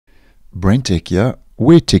BrenTech here,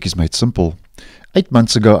 where tech is made simple. 8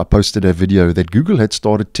 months ago, I posted a video that Google had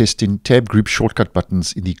started testing tab group shortcut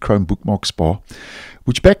buttons in the Chrome Bookmarks bar,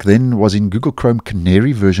 which back then was in Google Chrome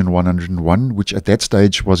Canary version 101, which at that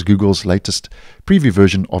stage was Google's latest preview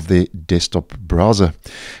version of their desktop browser.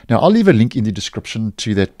 Now, I'll leave a link in the description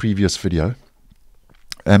to that previous video.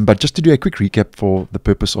 But just to do a quick recap for the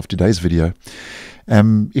purpose of today's video,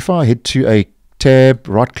 if I head to a tab,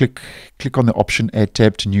 right-click, click on the option Add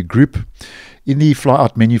Tab to New Group. In the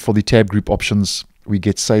fly-out menu for the tab group options, we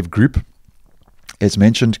get Save Group. As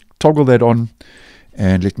mentioned, toggle that on,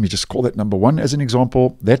 and let me just call that number 1 as an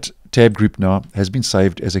example. That tab group now has been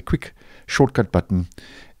saved as a quick shortcut button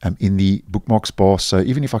in the Bookmarks bar. So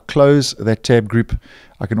even if I close that tab group,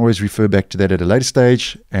 I can always refer back to that at a later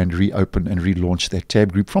stage and reopen and relaunch that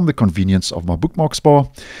tab group from the convenience of my Bookmarks bar.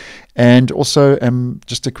 And also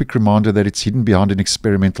just a quick reminder that it's hidden behind an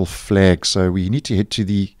experimental flag. So we need to head to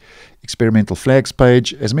the experimental flags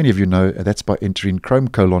page. As many of you know, that's by entering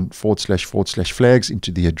chrome://flags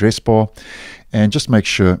into the address bar. And just make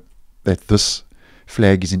sure that this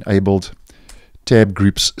flag is enabled. Tab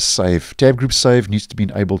groups save. Tab group save needs to be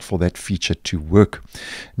enabled for that feature to work.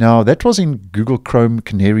 Now, that was in Google Chrome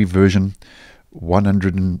Canary version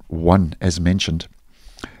 101, as mentioned.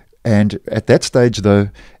 And at that stage, though,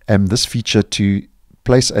 this feature to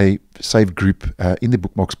place a saved group in the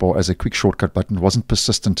Bookmarks bar as a quick shortcut button wasn't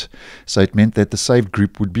persistent. So it meant that the saved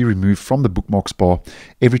group would be removed from the Bookmarks bar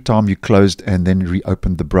every time you closed and then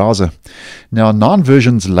reopened the browser. Now, 9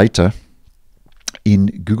 versions later, in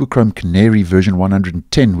Google Chrome Canary version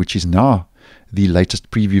 110, which is now the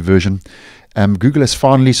latest preview version, Google has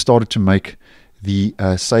finally started to make the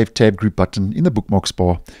Save Tab Group button in the Bookmarks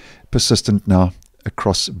bar persistent now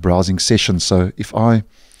across browsing sessions. So if I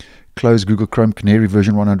close Google Chrome Canary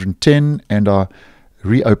version 110 and I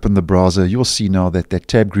reopen the browser, you'll see now that that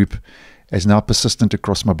tab group is now persistent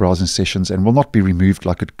across my browsing sessions and will not be removed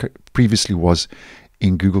like it previously was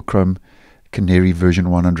in Google Chrome Canary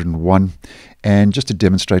version 101. And just to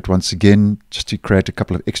demonstrate once again, just to create a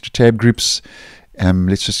couple of extra tab groups,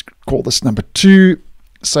 let's just call this number 2,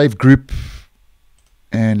 save group,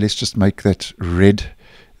 and let's just make that red.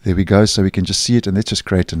 There we go, so we can just see it, and let's just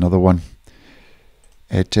create another one.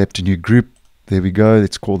 Add tab to new group. There we go.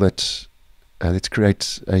 Let's call that, let's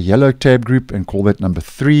create a yellow tab group and call that number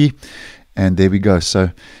 3. And there we go.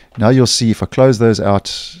 So now you'll see if I close those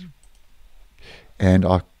out and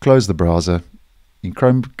I close the browser in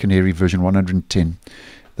Chrome Canary version 110,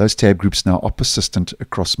 those tab groups now are persistent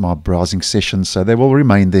across my browsing sessions. So they will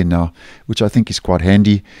remain there now, which I think is quite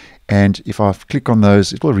handy. And if I click on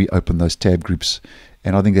those, it will reopen those tab groups.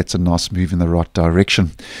 And I think that's a nice move in the right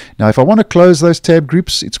direction. Now, if I want to close those tab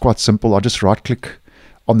groups, it's quite simple. I just right-click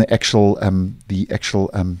on the actual,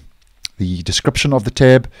 the description of the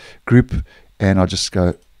tab group, and I just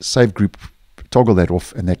go Save Group, toggle that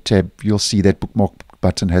off, and that tab, you'll see that bookmark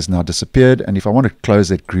button has now disappeared. And if I want to close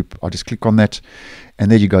that group, I just click on that, and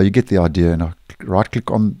there you go. You get the idea. And I right-click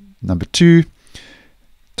on number 2,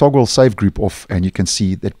 toggle Save Group off, and you can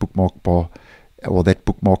see that bookmark bar, or that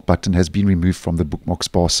bookmark button has been removed from the Bookmarks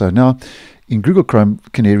bar. So now in Google Chrome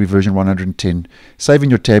Canary version 110, saving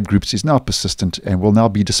your tab groups is now persistent and will now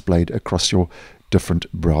be displayed across your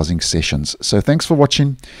different browsing sessions. So thanks for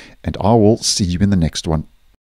watching, and I will see you in the next one.